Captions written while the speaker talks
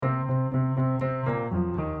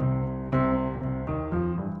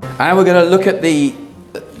And we're going to look at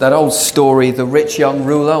that old story, the rich young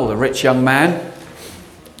ruler or the rich young man.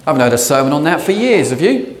 I haven't heard a sermon on that for years, have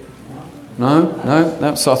you?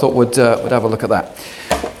 No. So I thought we'd have a look at that.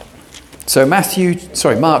 So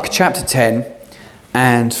Mark chapter 10,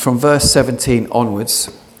 and from verse 17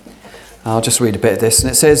 onwards, I'll just read a bit of this.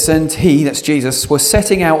 And it says, "And he," that's Jesus, "was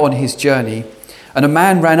setting out on his journey, and a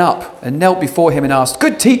man ran up and knelt before him and asked,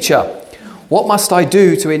 'Good teacher, what must I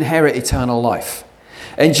do to inherit eternal life?'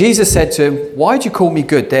 And Jesus said to him, 'Why do you call me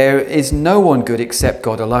good? There is no one good except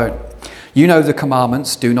God alone. You know the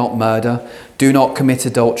commandments: do not murder, do not commit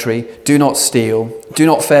adultery, do not steal, do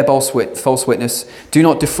not bear false witness, do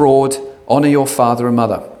not defraud, honour your father and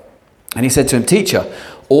mother.' And he said to him, 'Teacher,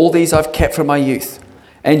 all these I've kept from my youth.'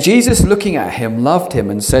 And Jesus, looking at him, loved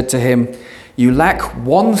him and said to him, 'You lack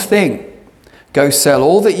one thing. Go sell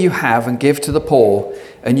all that you have and give to the poor,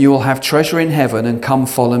 and you will have treasure in heaven, and come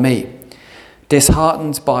follow me.'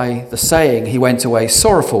 Disheartened by the saying, he went away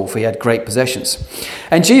sorrowful, for he had great possessions.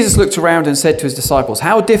 And Jesus looked around and said to his disciples,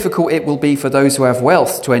 'How difficult it will be for those who have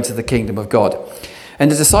wealth to enter the kingdom of God.' And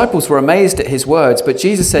the disciples were amazed at his words, but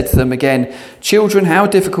Jesus said to them again, 'Children, how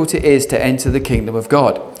difficult it is to enter the kingdom of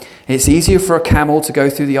God. It's easier for a camel to go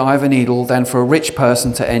through the eye of a needle than for a rich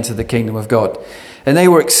person to enter the kingdom of God.' And they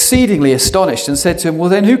were exceedingly astonished and said to him, 'Well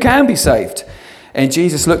then, who can be saved?' And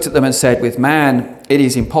Jesus looked at them and said, 'With man it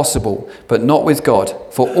is impossible, but not with God,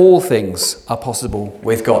 for all things are possible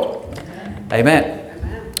with God.'" Amen.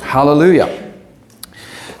 Hallelujah.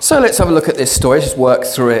 So let's have a look at this story. Just work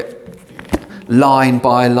through it line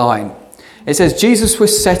by line. It says Jesus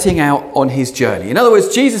was setting out on his journey. In other words,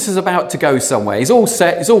 Jesus is about to go somewhere. He's all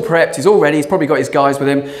set, he's all prepped, he's all ready. He's probably got his guys with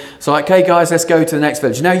him. So like, "Okay guys, let's go to the next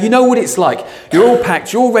village." Now, you know what it's like. You're all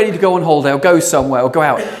packed, you're all ready to go on holiday or go somewhere or go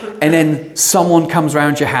out. And then someone comes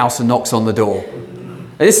around your house and knocks on the door.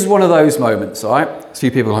 And this is one of those moments, all right? A few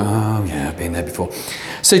people are like, "Oh yeah, I've been there before."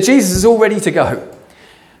 So Jesus is all ready to go.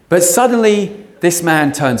 But suddenly this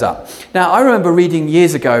man turns up. Now, I remember reading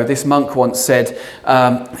years ago, this monk once said,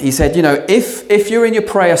 he said, if you're in your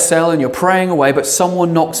prayer cell and you're praying away, but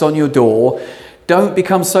someone knocks on your door, don't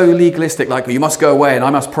become so legalistic, like, "Well, you must go away and I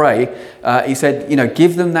must pray." He said,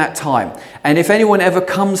 give them that time. And if anyone ever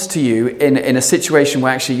comes to you in a situation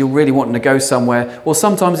where actually you're really wanting to go somewhere, well,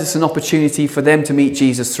 sometimes it's an opportunity for them to meet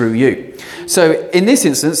Jesus through you. So in this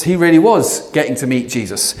instance, he really was getting to meet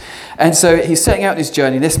Jesus. And so he's setting out his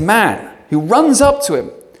journey. This man who runs up to him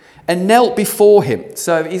and knelt before him.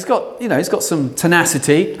 So he's got some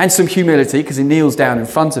tenacity and some humility because he kneels down in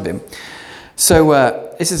front of him. So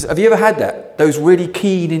have you ever had that? Those really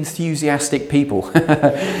keen, enthusiastic people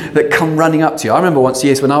that come running up to you. I remember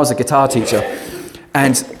years when I was a guitar teacher,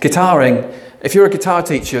 and guitaring, if you're a guitar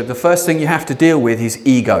teacher, the first thing you have to deal with is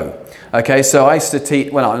ego. Okay, so I used to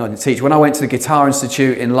teach, when I went to the Guitar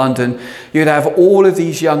Institute in London, you'd have all of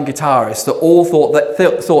these young guitarists that all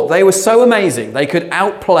thought they were so amazing, they could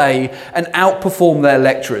outplay and outperform their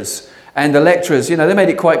lecturers. And the lecturers, they made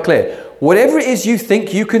it quite clear, whatever it is you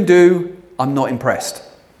think you can do, I'm not impressed.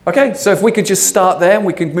 Okay, so if we could just start there and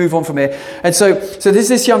we can move on from here. And so there's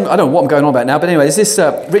this young, I don't know what I'm going on about now, but anyway, there's this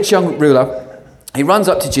rich young ruler. He runs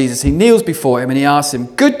up to Jesus, he kneels before him and he asks him,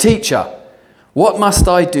 "Good teacher, what must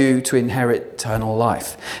I do to inherit eternal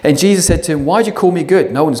life?" And Jesus said to him, "Why do you call me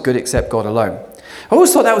good? No one's good except God alone." I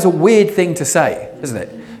always thought that was a weird thing to say, isn't it?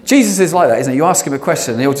 Jesus is like that, isn't it? You ask him a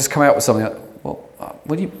question and he'll just come out with something like, "Well,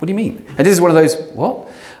 what do you mean?" And this is one of those, what?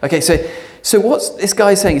 Okay, so what's this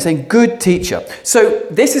guy saying? He's saying, "Good teacher." So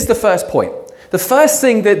this is the first point. The first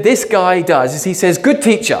thing that this guy does is he says, "Good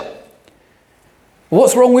teacher."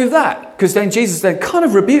 What's wrong with that? Because then Jesus then kind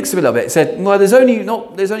of rebukes him a little bit. He said, "Well, there's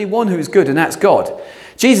only one who is good, and that's God."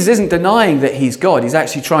 Jesus isn't denying that he's God. He's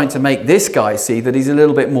actually trying to make this guy see that he's a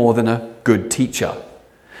little bit more than a good teacher.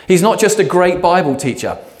 He's not just a great Bible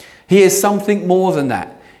teacher. He is something more than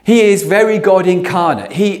that. He is very God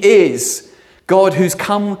incarnate. He is God who's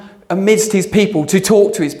come amidst his people to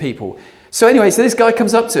talk to his people. So anyway, so this guy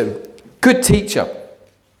comes up to him, "Good teacher."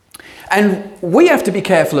 And we have to be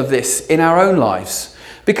careful of this in our own lives.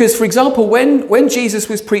 Because, for example, when Jesus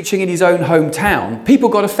was preaching in his own hometown, people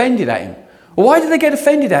got offended at him. Well, why did they get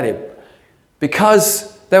offended at him?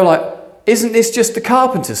 Because they were like, "Isn't this just the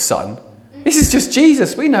carpenter's son? This is just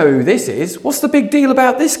Jesus. We know who this is. What's the big deal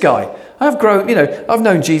about this guy?" I've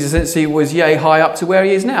known Jesus since he was yay high up to where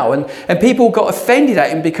he is now. And people got offended at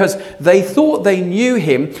him because they thought they knew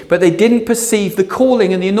him, but they didn't perceive the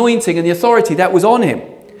calling and the anointing and the authority that was on him.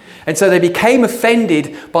 And so they became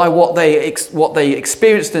offended by what they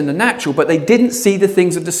experienced in the natural, but they didn't see the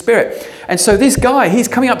things of the Spirit. And so this guy, he's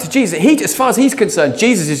coming up to Jesus. As far as he's concerned,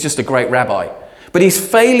 Jesus is just a great rabbi. But he's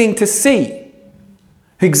failing to see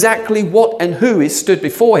exactly what and who is stood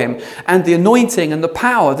before him, and the anointing and the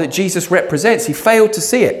power that Jesus represents. He failed to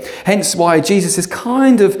see it. Hence why Jesus is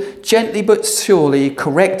kind of gently but surely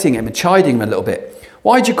correcting him and chiding him a little bit.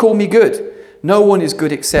 Why do you call me good? No one is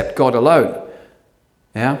good except God alone.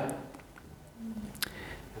 Yeah?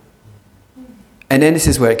 And then this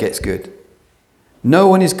is where it gets good. No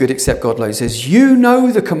one is good except God alone. He says, you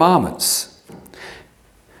know the commandments.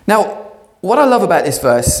 Now, what I love about this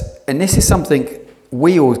verse, and this is something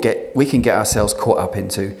we can get ourselves caught up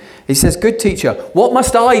into. He says, good teacher, what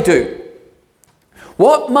must I do?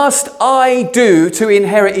 What must I do to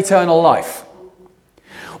inherit eternal life?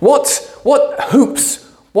 What hoops,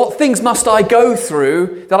 what things must I go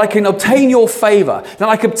through that I can obtain your favor, that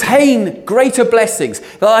I can obtain greater blessings,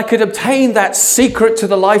 that I could obtain that secret to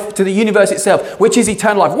the life, to the universe itself, which is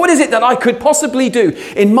eternal life? What is it that I could possibly do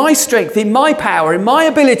in my strength, in my power, in my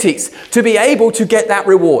abilities to be able to get that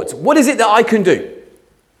reward? What is it that I can do?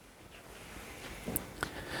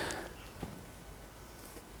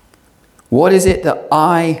 What is it that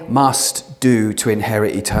I must do to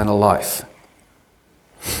inherit eternal life?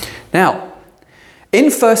 Now, in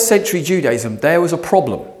first century Judaism, there was a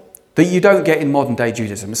problem that you don't get in modern day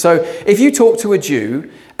Judaism. So if you talk to a Jew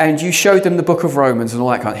and you showed them the book of Romans and all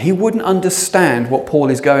that kind of, he wouldn't understand what Paul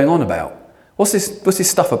is going on about. What's this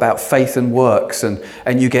stuff about faith and works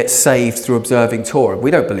and you get saved through observing Torah?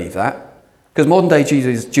 We don't believe that, because modern day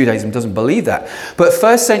Judaism doesn't believe that. But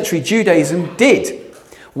first century Judaism did.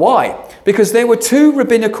 Why? Because there were two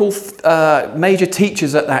rabbinical major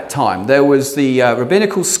teachers at that time. There was the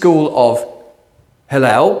rabbinical school of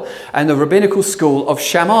Hillel and the rabbinical school of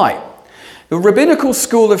Shammai. The rabbinical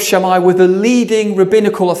school of Shammai were the leading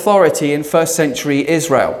rabbinical authority in first century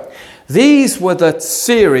Israel. These were the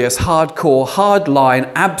serious, hardcore, hardline,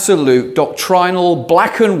 absolute, doctrinal,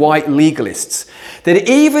 black and white legalists. That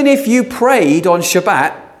even if you prayed on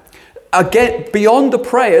Shabbat, again, beyond the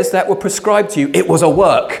prayers that were prescribed to you, it was a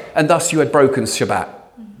work, and thus you had broken Shabbat.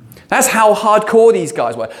 That's how hardcore these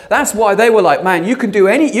guys were. That's why they were like, man, you can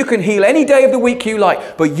heal any day of the week you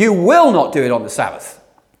like, but you will not do it on the Sabbath.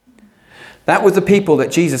 That was the people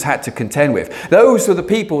that Jesus had to contend with. Those were the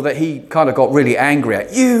people that he kind of got really angry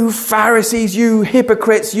at. You Pharisees, you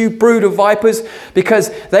hypocrites, you brood of vipers, because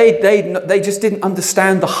they just didn't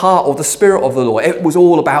understand the heart or the spirit of the law. It was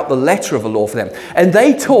all about the letter of the law for them. And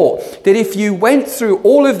they taught that if you went through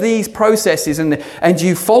all of these processes and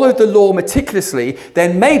you followed the law meticulously,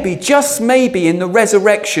 then maybe, just maybe in the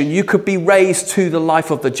resurrection, you could be raised to the life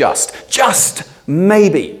of the just. Just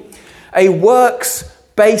maybe. A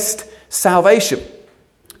works-based salvation.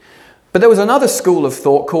 But there was another school of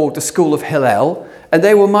thought called the school of Hillel, and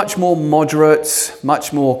they were much more moderate,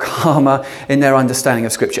 much more calmer in their understanding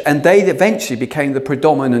of Scripture. And they eventually became the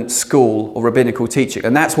predominant school or rabbinical teaching.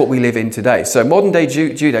 And that's what we live in today. So modern day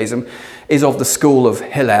Judaism is of the school of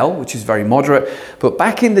Hillel, which is very moderate. But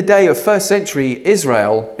back in the day of first century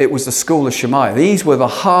Israel, it was the school of Shammai. These were the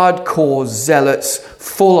hardcore zealots,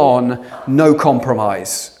 full on, no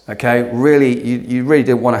compromise. Okay, really, you really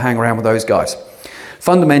didn't want to hang around with those guys.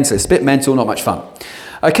 Fundamentalists, a bit mental, not much fun.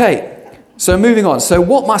 Okay, so moving on. So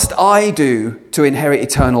what must I do to inherit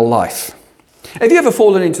eternal life? Have you ever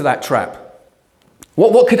fallen into that trap?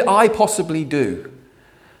 What could I possibly do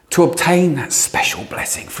to obtain that special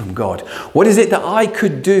blessing from God? What is it that I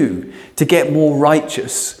could do to get more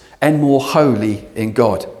righteous and more holy in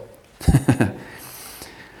God?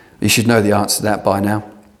 You should know the answer to that by now.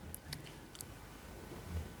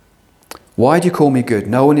 Why do you call me good?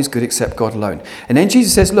 No one is good except God alone. And then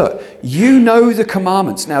Jesus says, look, you know the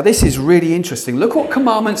commandments. Now this is really interesting. Look what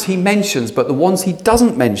commandments he mentions, but the ones he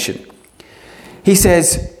doesn't mention. He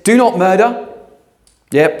says, do not murder.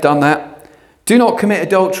 Yep, done that. Do not commit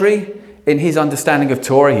adultery. In his understanding of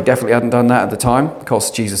Torah, he definitely hadn't done that at the time. Of course,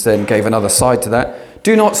 Jesus then gave another side to that.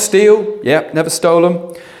 Do not steal. Yep, never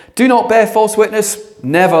stolen. Do not bear false witness.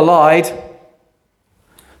 Never lied.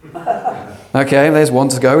 Okay, there's one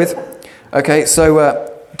to go with. Okay, so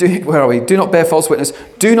where are we? Do not bear false witness.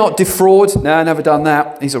 Do not defraud. No, never done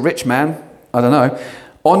that. He's a rich man. I don't know.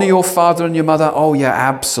 Honor your father and your mother. Oh yeah,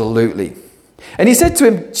 absolutely. And he said to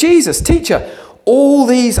him, Jesus, teacher, all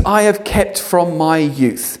these I have kept from my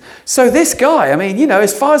youth. So this guy, I mean, you know,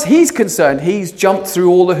 as far as he's concerned, he's jumped through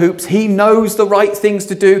all the hoops. He knows the right things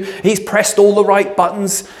to do. He's pressed all the right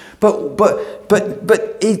buttons.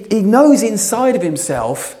 But he knows inside of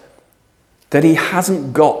himself that he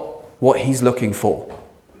hasn't got what he's looking for.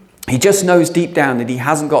 He just knows deep down that he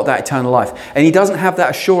hasn't got that eternal life. And he doesn't have that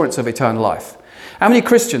assurance of eternal life. How many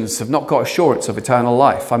Christians have not got assurance of eternal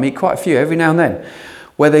life? I meet quite a few every now and then.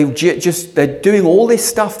 where they're doing all this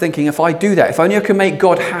stuff thinking, if I do that, if only I can make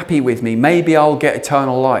God happy with me, maybe I'll get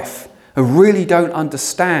eternal life. I really don't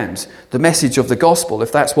understand the message of the gospel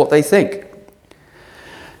if that's what they think.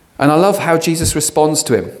 And I love how Jesus responds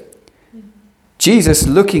to him. Jesus,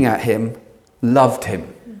 looking at him, loved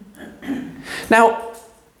him. Now,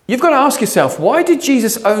 you've got to ask yourself, why did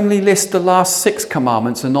Jesus only list the last 6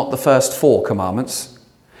 commandments and not the first 4 commandments?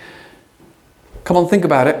 Come on, think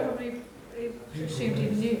about it. Probably assumed he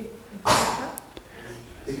knew.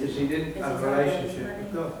 Because he didn't have a relationship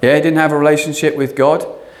with God. Yeah, he didn't have a relationship with God.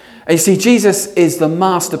 And you see, Jesus is the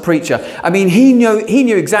master preacher. I mean, he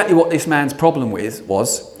knew exactly what this man's problem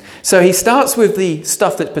was. So he starts with the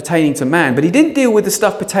stuff that's pertaining to man, but he didn't deal with the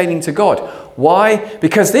stuff pertaining to God. Why?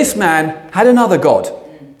 Because this man had another God.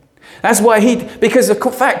 That's why because the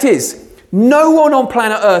fact is, no one on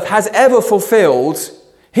planet Earth has ever fulfilled,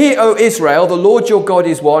 "Hear, O Israel, the Lord your God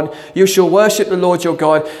is one. You shall worship the Lord your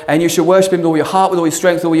God, and you shall worship him with all your heart, with all your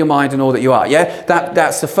strength, with all your mind, and all that you are." Yeah,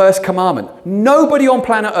 that's the first commandment. Nobody on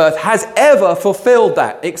planet Earth has ever fulfilled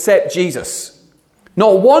that except Jesus.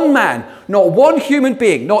 Not one man, not one human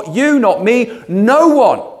being, not you, not me, no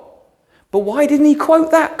one. But why didn't he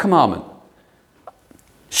quote that commandment?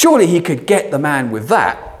 Surely he could get the man with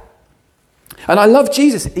that. And I love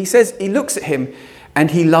Jesus. He says he looks at him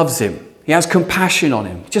and he loves him. He has compassion on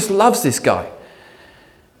him. He just loves this guy.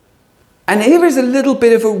 And here is a little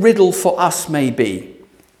bit of a riddle for us maybe.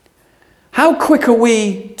 How quick are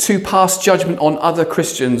we to pass judgment on other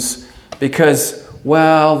Christians because,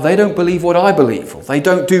 well, they don't believe what I believe, or they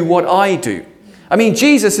don't do what I do? I mean,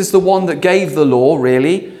 Jesus is the one that gave the law,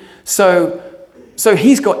 really. So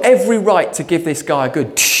he's got every right to give this guy a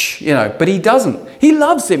good but he doesn't. He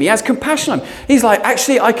loves him. He has compassion on him. He's like,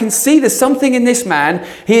 actually, I can see there's something in this man.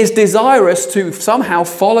 He is desirous to somehow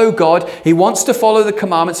follow God. He wants to follow the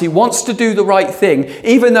commandments. He wants to do the right thing,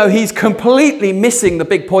 even though he's completely missing the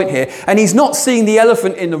big point here. And he's not seeing the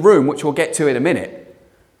elephant in the room, which we'll get to in a minute.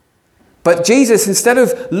 But Jesus, instead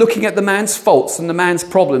of looking at the man's faults and the man's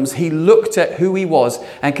problems, he looked at who he was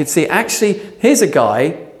and could see, actually, here's a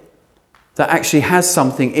guy that actually has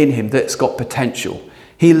something in him that's got potential.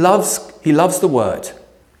 He loves the word.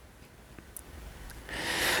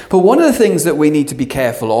 But one of the things that we need to be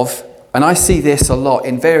careful of, and I see this a lot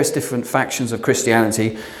in various different factions of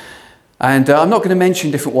Christianity, and I'm not going to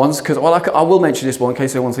mention different ones, because I will mention this one in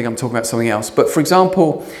case everyone thinks I'm talking about something else. But for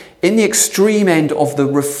example, in the extreme end of the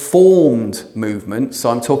Reformed movement,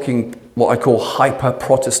 so I'm talking what I call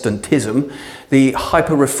hyper-Protestantism, the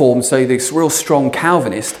hyper-Reformed, so this real strong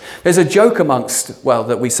Calvinist, there's a joke amongst,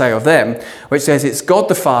 that we say of them, which says it's God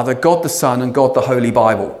the Father, God the Son, and God the Holy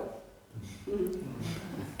Bible.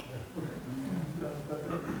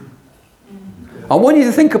 I want you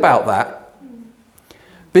to think about that,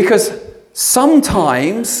 because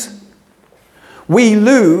sometimes we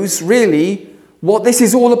lose really what this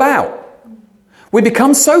is all about. We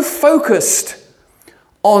become so focused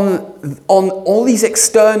on all these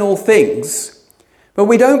external things, but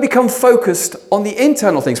we don't become focused on the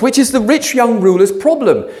internal things, which is the rich young ruler's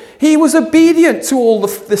problem. He was obedient to all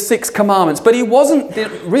the 6 commandments, but he wasn't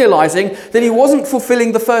realizing that he wasn't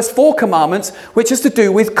fulfilling the first 4 commandments, which is to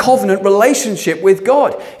do with covenant relationship with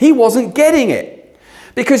God. He wasn't getting it.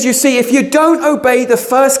 Because you see, if you don't obey the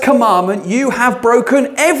first commandment, you have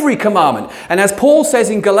broken every commandment. And as Paul says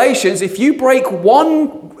in Galatians, if you break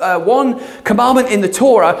one commandment in the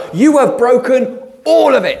Torah, you have broken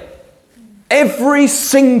all of it. Every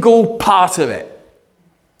single part of it.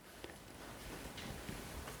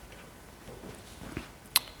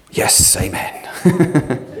 Yes, amen.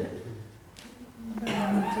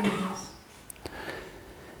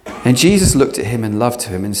 And Jesus looked at him and loved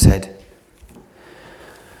him and said,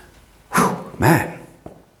 "Man,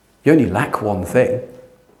 you only lack one thing."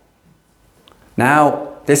 Now,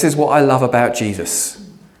 this is what I love about Jesus.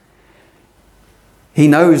 He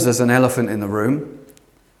knows there's an elephant in the room.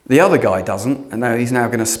 The other guy doesn't, and now he's now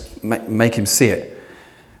going to make him see it.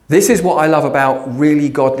 This is what I love about really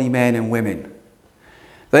godly men and women.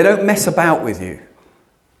 They don't mess about with you.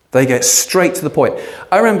 They get straight to the point.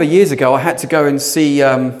 I remember years ago I had to go and see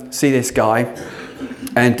this guy,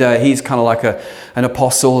 and he's kind of like an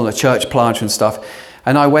apostle and a church planter and stuff.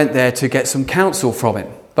 And I went there to get some counsel from him.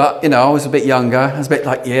 But, I was a bit younger. I was a bit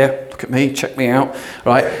like, yeah, look at me, check me out,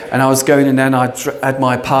 right? And I was going in there and I had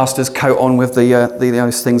my pastor's coat on with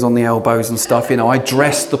those things on the elbows and stuff. I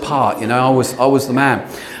dressed the part, I was the man.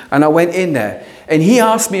 And I went in there. And he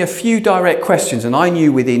asked me a few direct questions, and I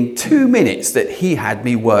knew within 2 minutes that he had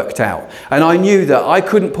me worked out. And I knew that I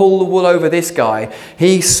couldn't pull the wool over this guy.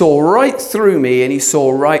 He saw right through me, and he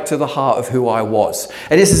saw right to the heart of who I was.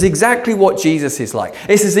 And this is exactly what Jesus is like.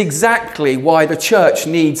 This is exactly why the church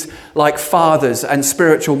needs like fathers and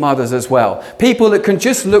spiritual mothers as well. People that can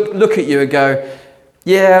just look at you and go,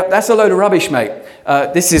 yeah, that's a load of rubbish, mate.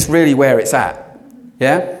 This is really where it's at.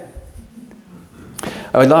 Yeah?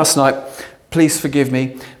 Last night, please forgive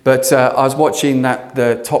me, but I was watching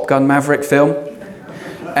the Top Gun Maverick film,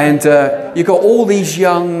 and you've got all these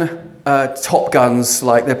young Top Guns,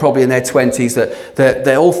 like they're probably in their 20s, that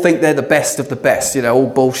they all think they're the best of the best, you know, all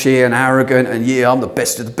bullshit and arrogant, and yeah, I'm the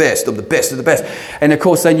best of the best, I'm the best of the best. And of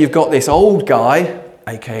course, then you've got this old guy,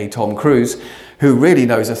 aka Tom Cruise, who really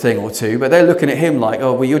knows a thing or two, but they're looking at him like,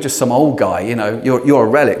 oh, well, you're just some old guy, you know, you're a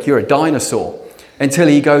relic, you're a dinosaur. Until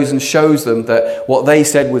he goes and shows them that what they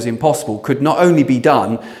said was impossible could not only be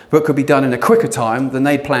done, but could be done in a quicker time than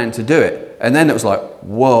they planned to do it. And then it was like,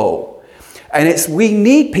 whoa. And we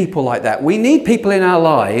need people like that. We need people in our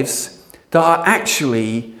lives that are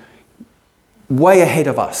actually way ahead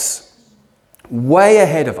of us. Way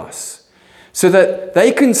ahead of us. So that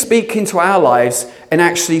they can speak into our lives and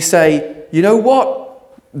actually say, you know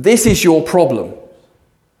what? This is your problem.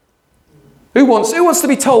 Who wants to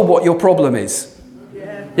be told what your problem is?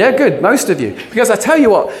 Yeah, good. Most of you. Because I tell you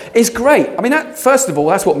what, it's great. I mean, first of all,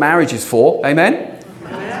 that's what marriage is for. Amen?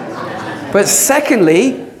 But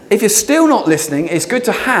secondly, if you're still not listening, it's good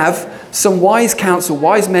to have some wise counsel,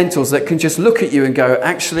 wise mentors that can just look at you and go,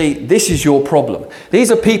 actually, this is your problem.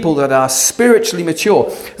 These are people that are spiritually mature.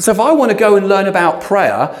 So if I want to go and learn about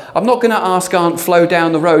prayer, I'm not going to ask Aunt Flo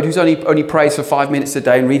down the road, who's only prays for 5 minutes a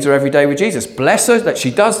day and reads her every day with Jesus. Bless her that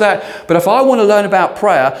she does that. But if I want to learn about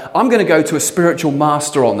prayer, I'm going to go to a spiritual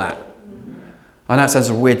master on that. I know that sounds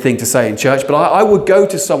a weird thing to say in church, but I would go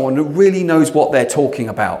to someone who really knows what they're talking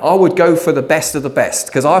about. I would go for the best of the best.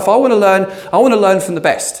 Because if I want to learn, I want to learn from the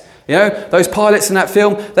best. You know, those pilots in that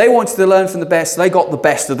film, they wanted to learn from the best. They got the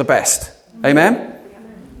best of the best. Amen?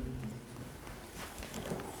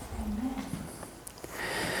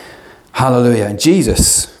 Hallelujah. And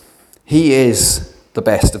Jesus, he is the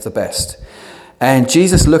best of the best. And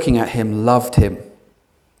Jesus, looking at him, loved him.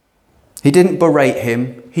 He didn't berate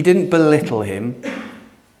him. He didn't belittle him.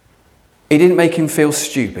 He didn't make him feel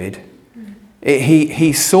stupid.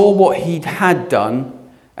 He saw what he had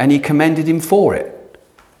done and he commended him for it.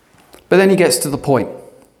 But then he gets to the point.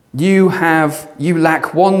 You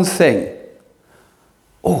lack one thing.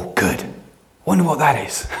 Oh, good. Wonder what that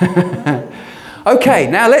is.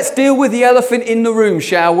 Okay, now let's deal with the elephant in the room,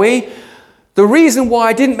 shall we? The reason why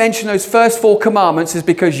I didn't mention those first 4 commandments is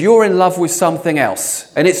because you're in love with something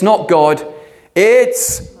else. And it's not God,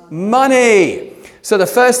 it's money. So the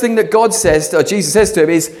first thing that God says, or Jesus says to him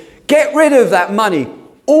is, get rid of that money.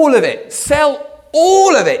 All of it. Sell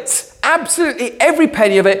all of it. Absolutely every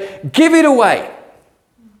penny of it. Give it away.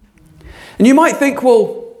 And you might think,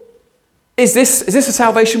 well, is this a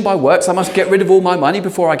salvation by works? I must get rid of all my money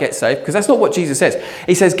before I get saved? Because that's not what Jesus says.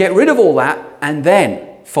 He says, get rid of all that and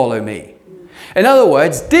then follow me. In other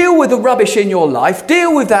words, deal with the rubbish in your life.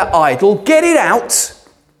 Deal with that idol. Get it out.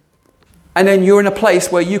 And then you're in a place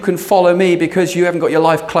where you can follow me because you haven't got your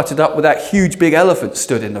life cluttered up with that huge big elephant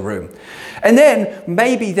stood in the room. And then,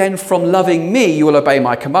 maybe then from loving me, you will obey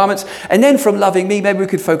my commandments. And then from loving me, maybe we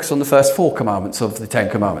could focus on the first 4 commandments of the 10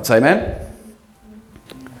 commandments. Amen?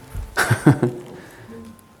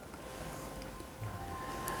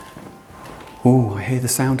 Ooh, I hear the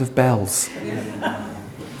sound of bells.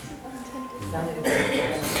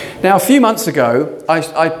 Now, a few months ago,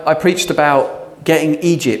 I preached about getting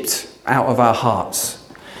Egypt out of our hearts.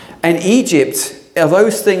 And Egypt are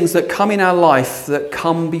those things that come in our life that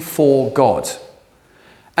come before God.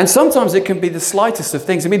 And sometimes it can be the slightest of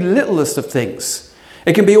things. I mean, the littlest of things.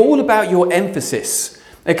 It can be all about your emphasis.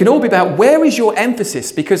 It can all be about where is your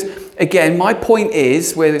emphasis? Because, again, my point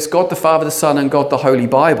is, whether it's God the Father, the Son, and God the Holy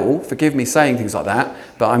Bible, forgive me saying things like that,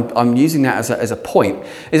 but I'm using that as a point,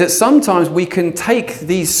 is that sometimes we can take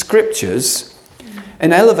these scriptures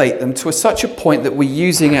and elevate them to such a point that we're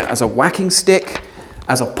using it as a whacking stick,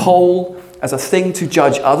 as a pole, as a thing to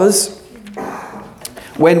judge others,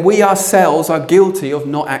 when we ourselves are guilty of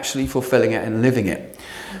not actually fulfilling it and living it.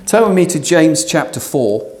 Turn with me to James chapter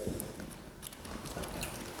 4.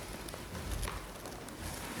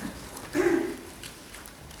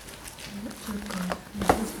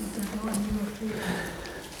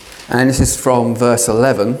 And this is from verse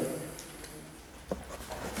 11.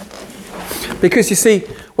 Because you see,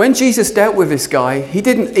 when Jesus dealt with this guy, he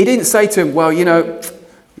didn't say to him, well, you know,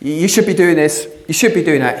 you should be doing this. You should be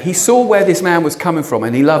doing that. He saw where this man was coming from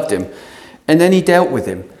and he loved him. And then he dealt with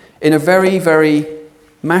him in a very, very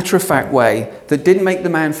matter-of-fact way that didn't make the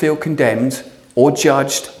man feel condemned or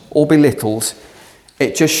judged or belittled.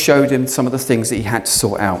 It just showed him some of the things that he had to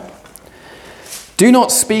sort out. Do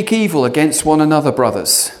not speak evil against one another,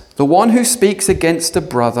 brothers. The one who speaks against a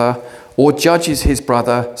brother or judges his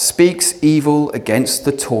brother speaks evil against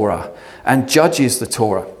the Torah and judges the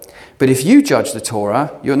Torah. But if you judge the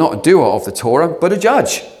Torah, you're not a doer of the Torah, but a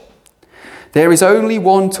judge. There is only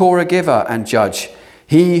one Torah giver and judge,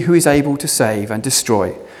 he who is able to save and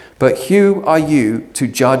destroy. But who are you to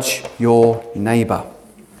judge your neighbour?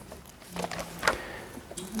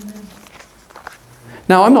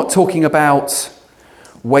 Now, I'm not talking about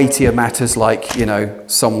weightier matters like,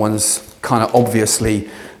 someone's kind of obviously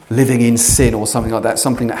living in sin or something like that,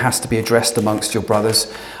 something that has to be addressed amongst your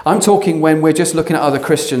brothers. I'm talking when we're just looking at other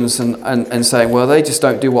Christians and saying, well, they just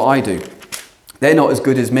don't do what I do. They're not as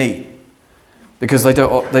good as me because they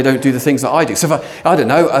don't do the things that I do. So if I don't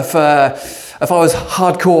know, if I was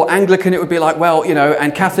hardcore Anglican, it would be like, well,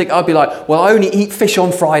 and Catholic, I'd be like, well, I only eat fish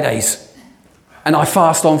on Fridays. And I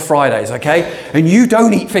fast on Fridays, okay? And you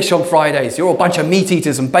don't eat fish on Fridays. You're a bunch of meat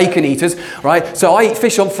eaters and bacon eaters, right? So I eat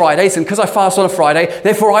fish on Fridays, and because I fast on a Friday,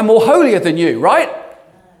 therefore I'm more holier than you, right?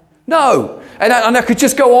 No. And I could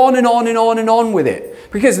just go on and on and on and on with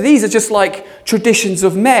it. Because these are just like traditions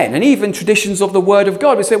of men, and even traditions of the Word of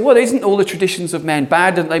God. We say, well, isn't all the traditions of men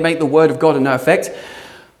bad? Don't they make the Word of God of no effect?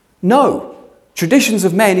 No. Traditions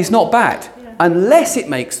of men is not bad. Unless it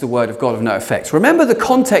makes the word of God of no effect. Remember the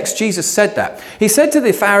context Jesus said that. He said to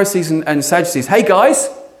the Pharisees and Sadducees, hey guys,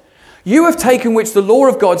 you have taken which the law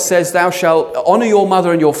of God says thou shalt honour your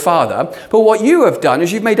mother and your father. But what you have done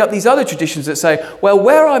is you've made up these other traditions that say, well,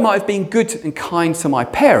 where I might have been good and kind to my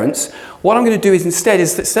parents, what I'm going to do is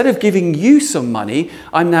instead of giving you some money,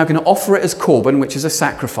 I'm now going to offer it as korban, which is a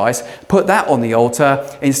sacrifice, put that on the altar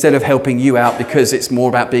instead of helping you out because it's more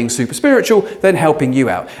about being super spiritual than helping you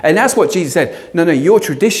out. And that's what Jesus said. No, your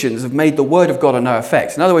traditions have made the word of God of no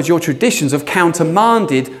effect. In other words, your traditions have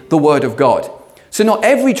countermanded the word of God. So not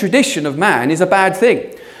every tradition of man is a bad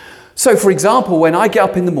thing. So for example, when I get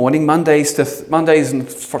up in the morning, Mondays to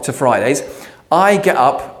Fridays, I get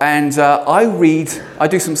up and I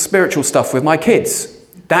do some spiritual stuff with my kids.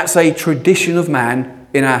 That's a tradition of man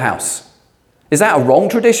in our house. Is that a wrong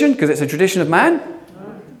tradition because it's a tradition of man?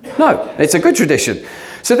 No, it's a good tradition.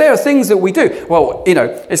 So there are things that we do. Well,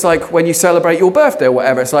 it's like when you celebrate your birthday or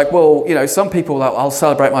whatever. It's like, well, some people are like, I'll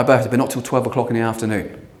celebrate my birthday, but not till 12 o'clock in the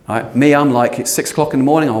afternoon. Right? Me, I'm like, it's 6 o'clock in the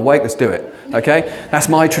morning, I'm awake, let's do it. Okay? That's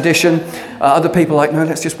my tradition. Other people are like, no,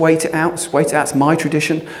 let's just wait it out. Just wait it out, it's my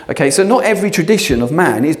tradition. Okay, so not every tradition of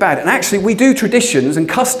man is bad. And actually, we do traditions and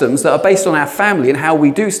customs that are based on our family and how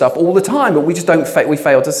we do stuff all the time, but we just we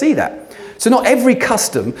fail to see that. So not every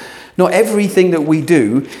custom, not everything that we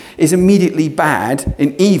do is immediately bad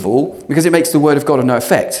and evil because it makes the word of God of no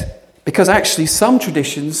effect. Because actually, some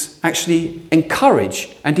traditions actually encourage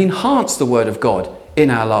and enhance the word of God in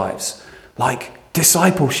our lives, like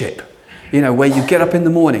discipleship, where you get up in the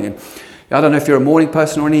morning and I don't know if you're a morning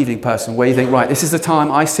person or an evening person, where you think, right, this is the time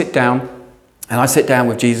I sit down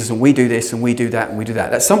with Jesus and we do this and we do that and we do that.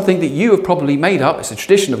 That's something that you have probably made up. It's a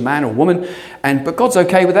tradition of man or woman, but God's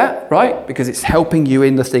okay with that, right? Because it's helping you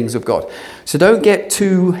in the things of God. So don't get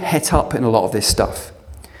too het up in a lot of this stuff.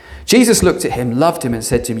 Jesus looked at him, loved him and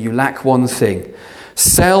said to him, you lack one thing.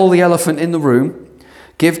 Sell the elephant in the room,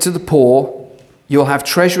 give to the poor, you'll have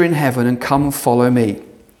treasure in heaven, and come follow me.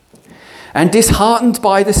 And disheartened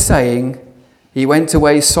by the saying, he went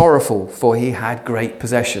away sorrowful, for he had great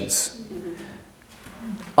possessions.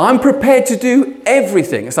 I'm prepared to do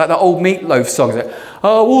everything. It's like that old Meatloaf song. It's like,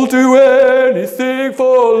 I will do anything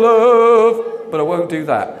for love, but I won't do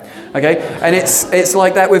that. Okay? And it's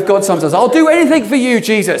like that with God sometimes. I'll do anything for you,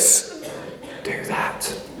 Jesus. Do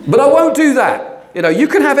that. But I won't do that. You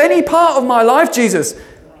can have any part of my life, Jesus.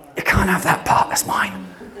 You can't have that part, that's mine.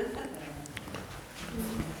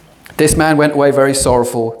 This man went away very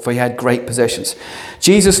sorrowful, for he had great possessions.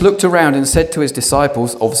 Jesus looked around and said to his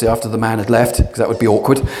disciples, obviously after the man had left, because that would be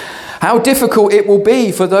awkward, how difficult it will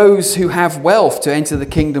be for those who have wealth to enter the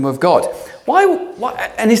kingdom of God. Why?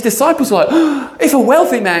 And his disciples were like, if a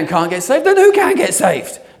wealthy man can't get saved, then who can get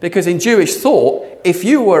saved? Because in Jewish thought, if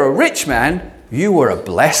you were a rich man, you were a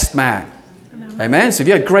blessed man. Amen. So if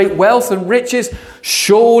you had great wealth and riches,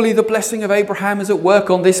 surely the blessing of Abraham is at work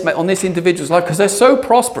on this individual's life because they're so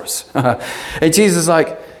prosperous. And Jesus is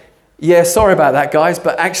like, yeah, sorry about that, guys,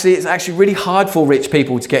 but actually it's actually really hard for rich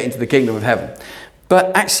people to get into the kingdom of heaven.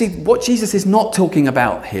 But actually what Jesus is not talking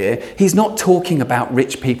about here, he's not talking about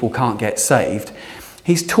rich people can't get saved.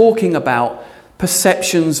 He's talking about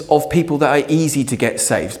perceptions of people that are easy to get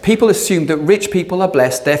saved. People assume that rich people are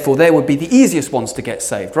blessed, therefore they would be the easiest ones to get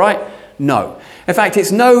saved, right? No. In fact,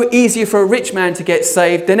 it's no easier for a rich man to get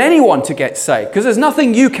saved than anyone to get saved, because there's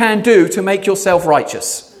nothing you can do to make yourself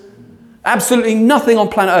righteous. Absolutely nothing on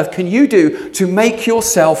planet Earth can you do to make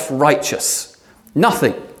yourself righteous.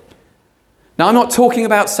 Nothing. Now, I'm not talking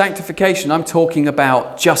about sanctification. I'm talking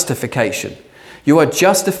about justification. You are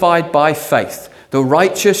justified by faith. The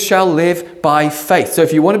righteous shall live by faith. So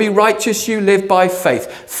if you want to be righteous, you live by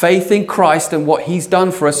faith. Faith in Christ and what he's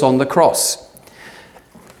done for us on the cross.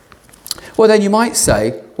 Well, then you might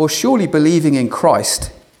say, well, surely believing in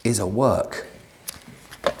Christ is a work.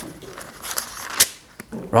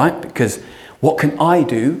 Right? Because what can I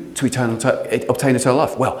do to obtain eternal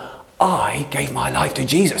life? Well, I gave my life to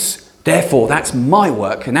Jesus. Therefore, that's my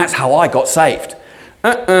work, and that's how I got saved.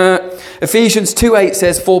 Ephesians 2:8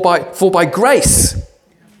 says, for by grace,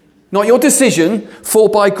 not your decision, for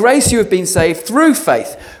by grace you have been saved through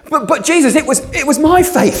faith. But Jesus, it was my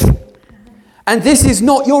faith. And this is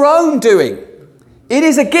not your own doing. It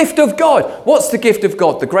is a gift of God. What's the gift of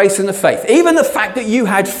God? The grace and the faith. Even the fact that you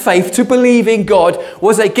had faith to believe in God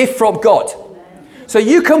was a gift from God. So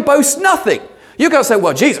you can boast nothing. You can't say,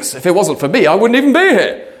 well, Jesus, if it wasn't for me, I wouldn't even be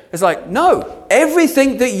here. It's like, no,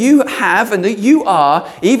 everything that you have and that you are,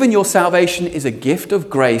 even your salvation, is a gift of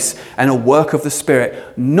grace and a work of the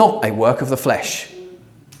Spirit, not a work of the flesh.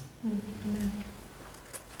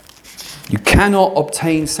 You cannot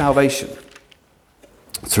obtain salvation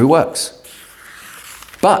through works.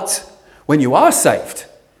 But when you are saved,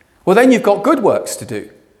 well, then you've got good works to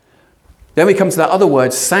do. Then we come to that other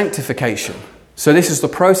word, sanctification. So this is the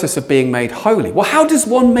process of being made holy. Well, how does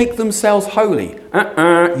one make themselves holy?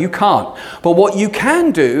 You can't. But what you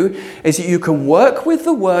can do is that you can work with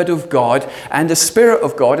the Word of God and the Spirit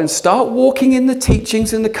of God and start walking in the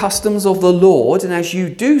teachings and the customs of the Lord. And as you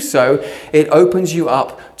do so, it opens you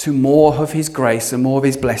up to more of His grace and more of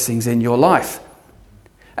His blessings in your life.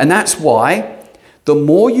 And that's why the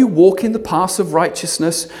more you walk in the paths of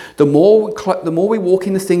righteousness, the more we walk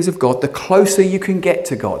in the things of God, the closer you can get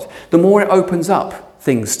to God, the more it opens up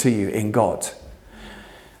things to you in God.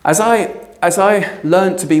 As I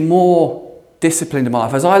learned to be more disciplined in my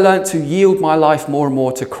life, as I learned to yield my life more and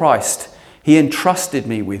more to Christ, He entrusted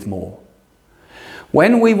me with more.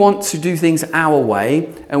 When we want to do things our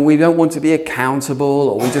way and we don't want to be accountable,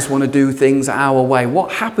 or we just want to do things our way,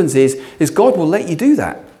 what happens is God will let you do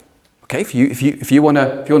that. Okay, if you want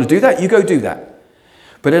to do that, you go do that.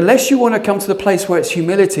 But unless you want to come to the place where it's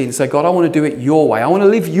humility and say, God, I want to do it your way. I want to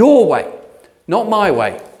live your way, not my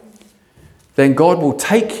way. Then God will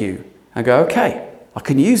take you and go, okay, I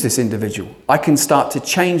can use this individual. I can start to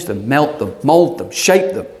change them, melt them, mold them,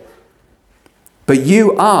 shape them. But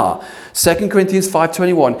you are, 2 Corinthians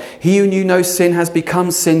 5:21, he who knew no sin has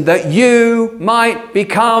become sin that you might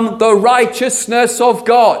become the righteousness of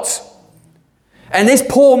God. And this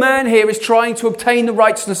poor man here is trying to obtain the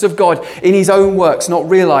righteousness of God in his own works, not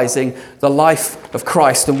realizing the life of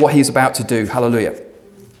Christ and what he's about to do. Hallelujah.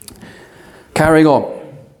 Carrying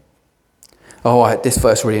on. Oh, this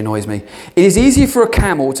verse really annoys me. It is easier for a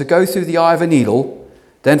camel to go through the eye of a needle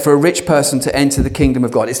than for a rich person to enter the kingdom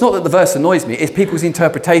of God. It's not that the verse annoys me, it's people's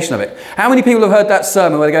interpretation of it. How many people have heard that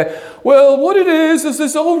sermon where they go, well, what it is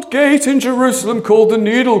this old gate in Jerusalem called the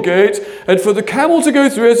Needle Gate, and for the camel to go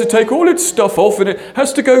through it has to take all its stuff off, and it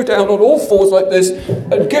has to go down on all fours like this,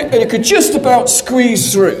 and it could just about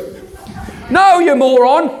squeeze through. No, you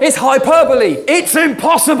moron, it's hyperbole. It's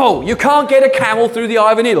impossible. You can't get a camel through the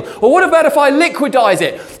eye of a needle. Well, what about if I liquidize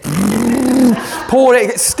it? Pour it,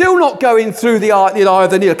 it's still not going through the eye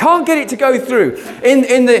of the needle. Can't get it to go through.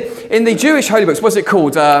 In the Jewish holy books, what's it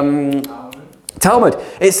called? Talmud.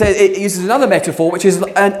 It says, it uses another metaphor, which is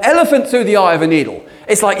an elephant through the eye of a needle.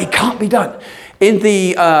 It's like it can't be done. In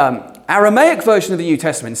the Aramaic version of the New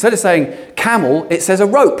Testament, instead of saying camel, it says a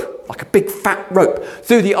rope, like a big fat rope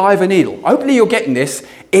through the eye of a needle. Hopefully you're getting this.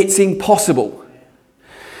 It's impossible.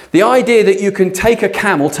 The idea that you can take a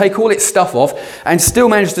camel, take all its stuff off, and still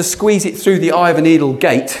manage to squeeze it through the eye of a needle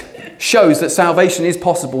gate shows that salvation is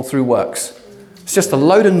possible through works. It's just a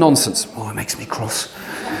load of nonsense. Oh, it makes me cross.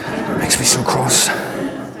 It makes me so cross.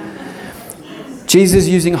 Jesus is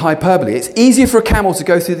using hyperbole. It's easier for a camel to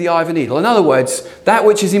go through the eye of a needle. In other words, that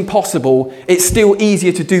which is impossible, it's still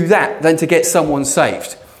easier to do that than to get someone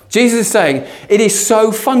saved. Jesus is saying it is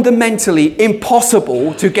so fundamentally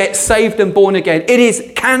impossible to get saved and born again.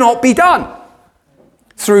 It cannot be done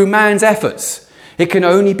through man's efforts. It can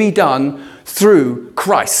only be done through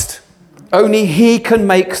Christ. Only He can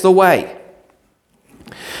make the way.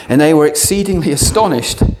 And they were exceedingly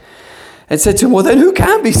astonished and said to him, well, then who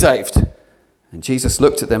can be saved? And Jesus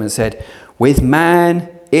looked at them and said, with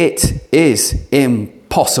man it is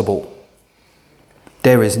impossible.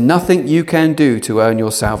 There is nothing you can do to earn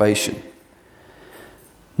your salvation.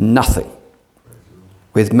 Nothing.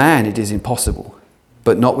 With man it is impossible,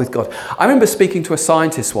 but not with God. I remember speaking to a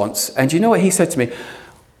scientist once, and do you know what he said to me?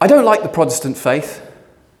 I don't like the Protestant faith.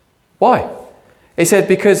 Why? He said,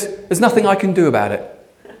 because there's nothing I can do about it.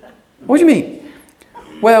 What do you mean?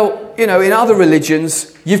 Well, in other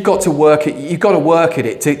religions, you've got to work at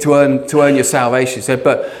it to earn your salvation. He said,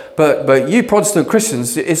 but you Protestant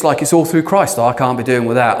Christians, it's like it's all through Christ. I can't be doing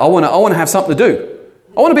without. I want to have something to do.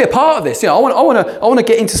 I want to be a part of this. I want to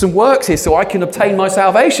get into some works here so I can obtain my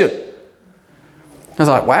salvation. I was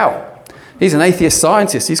like, wow. He's an atheist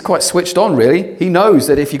scientist. He's quite switched on, really. He knows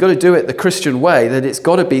that if you've got to do it the Christian way, that it's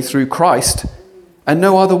got to be through Christ and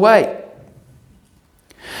no other way.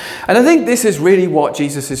 And I think this is really what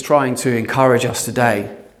Jesus is trying to encourage us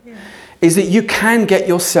today, is that you can get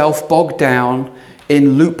yourself bogged down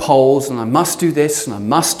in loopholes, and I must do this and I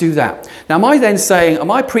must do that. Now,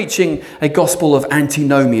 am I preaching a gospel of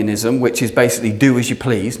antinomianism, which is basically do as you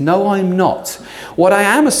please? No, I'm not. What I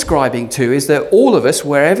am ascribing to is that all of us,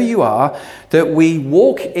 wherever you are, that we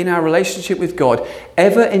walk in our relationship with God,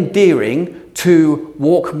 ever endearing to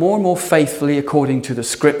walk more and more faithfully according to the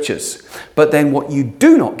scriptures. But then what you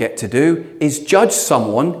do not get to do is judge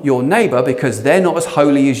someone, your neighbour, because they're not as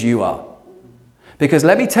holy as you are. Because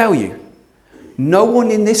let me tell you, no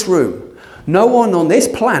one in this room, no one on this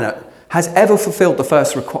planet has ever fulfilled the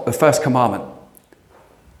first commandment.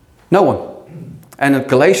 No one. And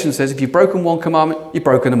Galatians says, if you've broken one commandment, you've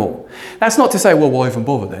broken them all. That's not to say, well, why even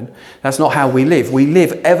bother then? That's not how we live. We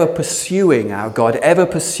live ever pursuing our God, ever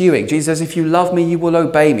pursuing. Jesus says, if you love me, you will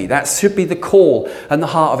obey me. That should be the call and the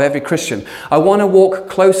heart of every Christian. I want to walk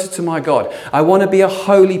closer to my God. I want to be a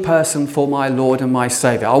holy person for my Lord and my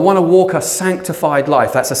Saviour. I want to walk a sanctified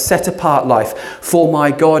life. That's a set-apart life for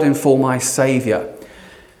my God and for my Saviour.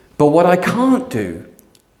 But what I can't do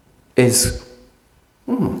is,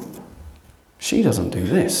 she doesn't do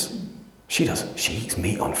this. She eats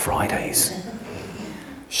meat on Fridays.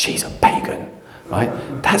 She's a pagan, right?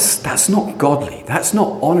 That's not godly. That's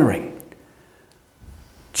not honouring.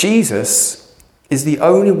 Jesus is the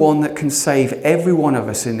only one that can save every one of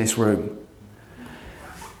us in this room.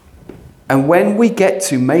 And when we get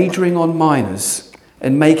to majoring on minors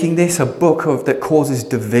and making this a book that causes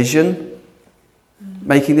division,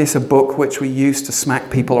 making this a book which we use to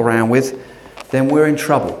smack people around with, then we're in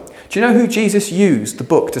trouble. Do you know who Jesus used the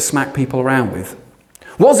book to smack people around with?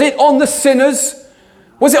 Was it on the sinners?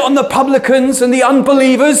 Was it on the publicans and the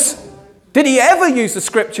unbelievers? Did he ever use the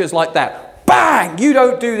scriptures like that? Bang, you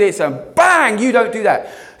don't do this, and bang, you don't do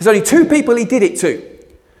that. There's only two people he did it to.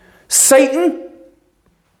 Satan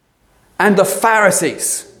and the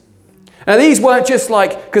Pharisees. Now these weren't just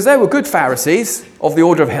because they were good Pharisees of the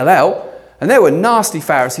order of Hillel, and they were nasty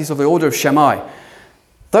Pharisees of the order of Shammai.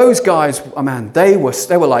 Those guys, they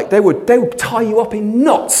would tie you up in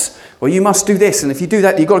knots. Well, you must do this, and if you do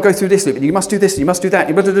that, you've got to go through this loop, and you must do this, and you must do that,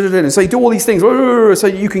 and so you do all these things so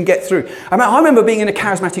you can get through. I remember being in a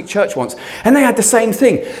charismatic church once, and they had the same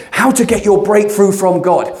thing. How to get your breakthrough from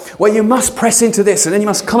God. Well, you must press into this, and then you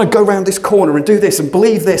must kind of go around this corner and do this, and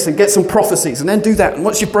believe this, and get some prophecies, and then do that. And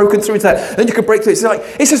once you've broken through into that, then you can break through. It's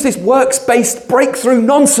just this works-based breakthrough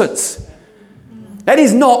nonsense. That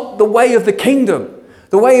is not the way of the kingdom.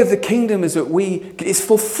 The way of the kingdom is that it's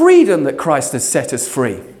for freedom that Christ has set us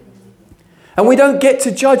free. And we don't get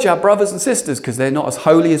to judge our brothers and sisters because they're not as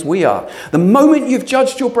holy as we are. The moment you've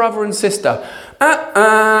judged your brother and sister,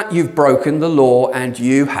 you've broken the law and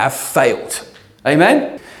you have failed.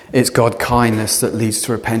 Amen? It's God's kindness that leads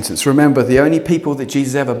to repentance. Remember, the only people that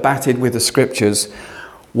Jesus ever batted with the scriptures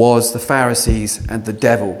was the Pharisees and the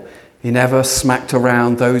devil. He never smacked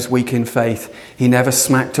around those weak in faith. He never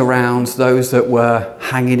smacked around those that were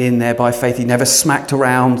hanging in there by faith. He never smacked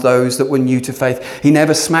around those that were new to faith. He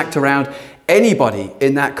never smacked around anybody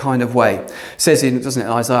in that kind of way. It says doesn't it,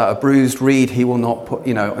 Isaiah, a bruised reed he will not put,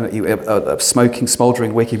 a smoking,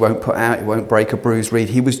 smouldering wick he won't put out. He won't break a bruised reed.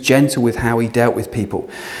 He was gentle with how he dealt with people.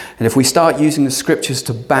 And if we start using the scriptures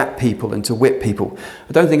to bat people and to whip people,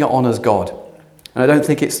 I don't think it honours God. And I don't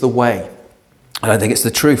think it's the way. I don't think it's the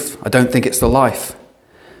truth. I don't think it's the life.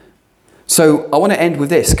 So I want to end with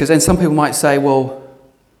this, because then some people might say, well,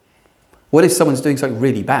 what if someone's doing something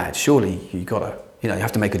really bad? Surely you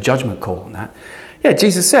have to make a judgment call on that. Yeah,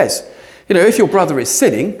 Jesus says, if your brother is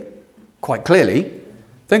sinning, quite clearly,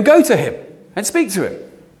 then go to him and speak to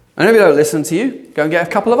him. And if they don't listen to you, go and get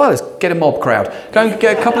a couple of others. Get a mob crowd. Go and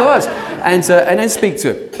get a couple of others. And then speak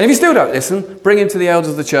to him. And if you still don't listen, bring him to the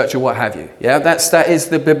elders of the church or what have you. Yeah, that is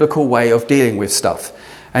the biblical way of dealing with stuff.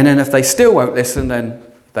 And then if they still won't listen, then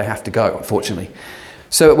they have to go, unfortunately.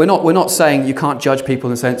 So we're not saying you can't judge people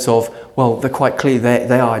in the sense of, well, they're quite clear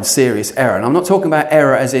they are in serious error. And I'm not talking about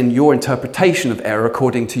error as in your interpretation of error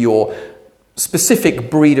according to your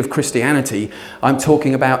specific breed of Christianity. I'm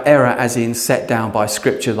talking about error as in set down by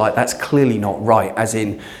Scripture, like that's clearly not right, as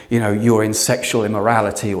in, you're in sexual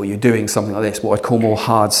immorality or you're doing something like this, what I'd call more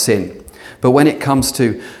hard sin. But when it comes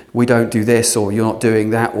to we don't do this or you're not doing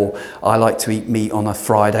that or I like to eat meat on a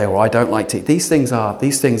Friday or I don't like to eat, these things are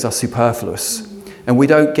superfluous. And we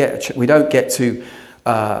don't get to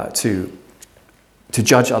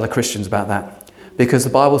judge other Christians about that, because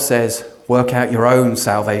the Bible says, work out your own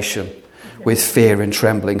salvation with fear and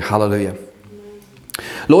trembling. Hallelujah.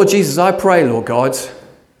 Lord Jesus, I pray, Lord God,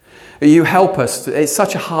 you help us. It's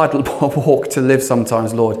such a hard walk to live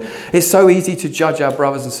sometimes, Lord. It's so easy to judge our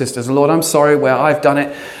brothers and sisters. And Lord, I'm sorry where I've done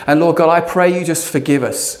it. And Lord God, I pray you just forgive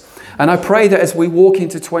us. And I pray that as we walk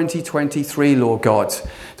into 2023, Lord God,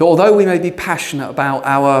 that although we may be passionate about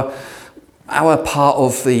our part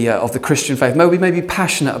of the Christian faith, we may be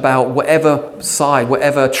passionate about whatever side,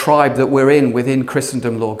 whatever tribe that we're in within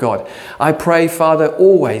Christendom, Lord God. I pray, Father,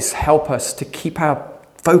 always help us to keep our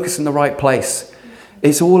focus in the right place.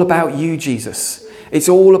 It's all about you, Jesus. It's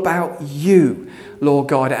all about you, Lord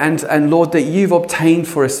God. And Lord, that you've obtained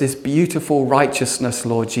for us this beautiful righteousness,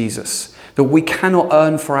 Lord Jesus, that we cannot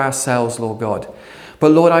earn for ourselves, Lord God.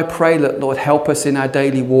 But Lord, I pray that, Lord, help us in our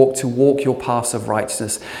daily walk to walk your paths of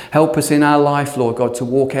righteousness. Help us in our life, Lord God, to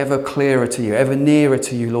walk ever clearer to you, ever nearer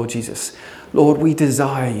to you, Lord Jesus. Lord, we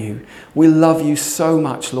desire you. We love you so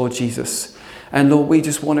much, Lord Jesus. And Lord, we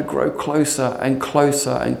just want to grow closer and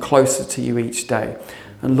closer and closer to you each day.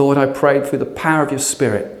 And Lord, I pray through the power of your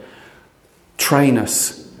Spirit, train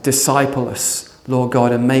us, disciple us, Lord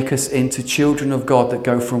God, and make us into children of God that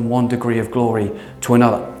go from one degree of glory to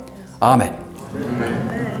another. Amen. Amen.